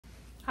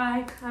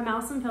Hi, I'm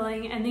Allison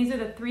Pilling, and these are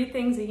the 3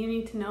 things that you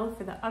need to know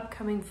for the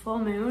upcoming full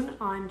moon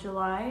on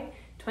July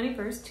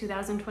 21st,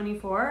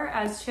 2024,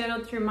 as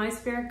channeled through my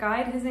spirit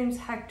guide. His name's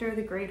Hector,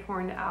 the Great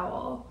Horned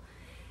Owl.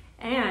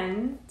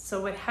 And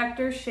so what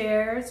Hector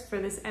shares for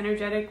this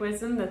energetic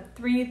wisdom, the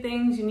 3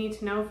 things you need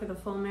to know for the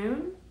full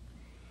moon,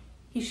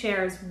 he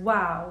shares,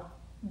 wow,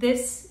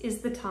 this is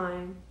the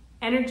time.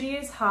 Energy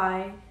is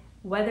high,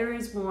 weather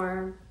is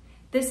warm.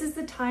 This is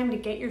the time to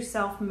get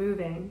yourself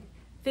moving,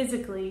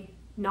 physically,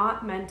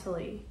 not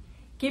mentally.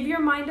 Give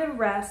your mind a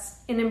rest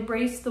and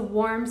embrace the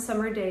warm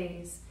summer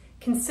days.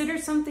 Consider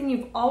something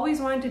you've always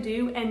wanted to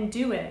do and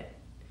do it.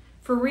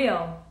 For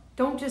real,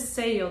 don't just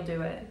say you'll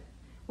do it.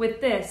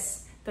 With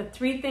this, the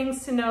 3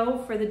 things to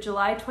know for the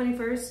July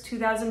 21st,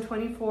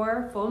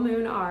 2024 full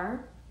moon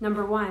are: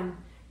 number 1,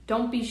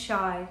 don't be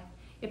shy.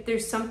 If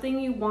there's something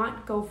you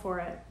want, go for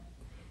it.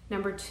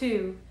 Number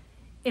 2,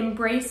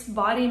 embrace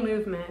body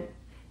movement,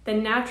 the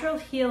natural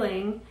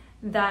healing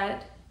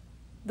that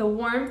the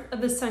warmth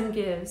of the sun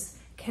gives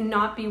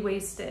cannot be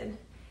wasted.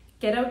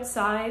 Get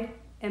outside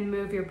and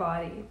move your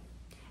body.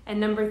 And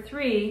number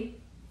 3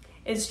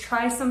 is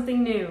try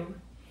something new.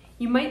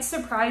 You might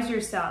surprise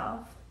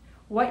yourself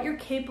what you're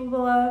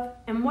capable of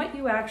and what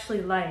you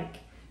actually like.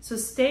 So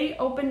stay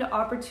open to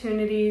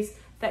opportunities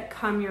that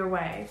come your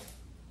way.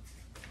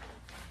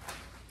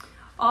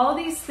 All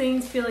these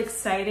things feel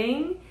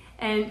exciting,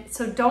 and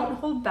so don't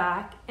hold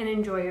back and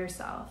enjoy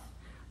yourself.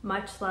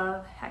 Much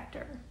love,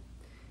 Hector.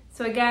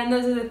 So again,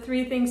 those are the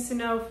 3 things to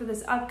know for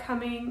this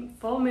upcoming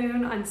full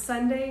moon on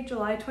Sunday,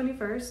 July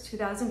 21st,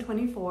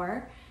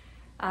 2024,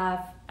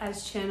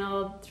 as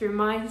channeled through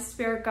my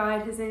spirit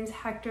guide. His name's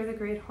Hector, the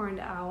Great Horned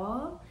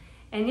Owl.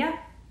 And yeah,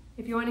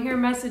 if you want to hear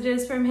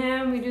messages from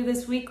him, we do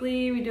this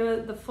weekly. We do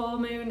it the full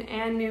moon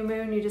and new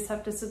moon. You just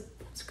have to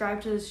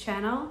subscribe to his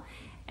channel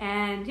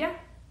and yeah,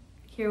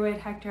 hear what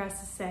Hector has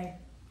to say.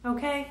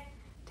 Okay,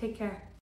 take care.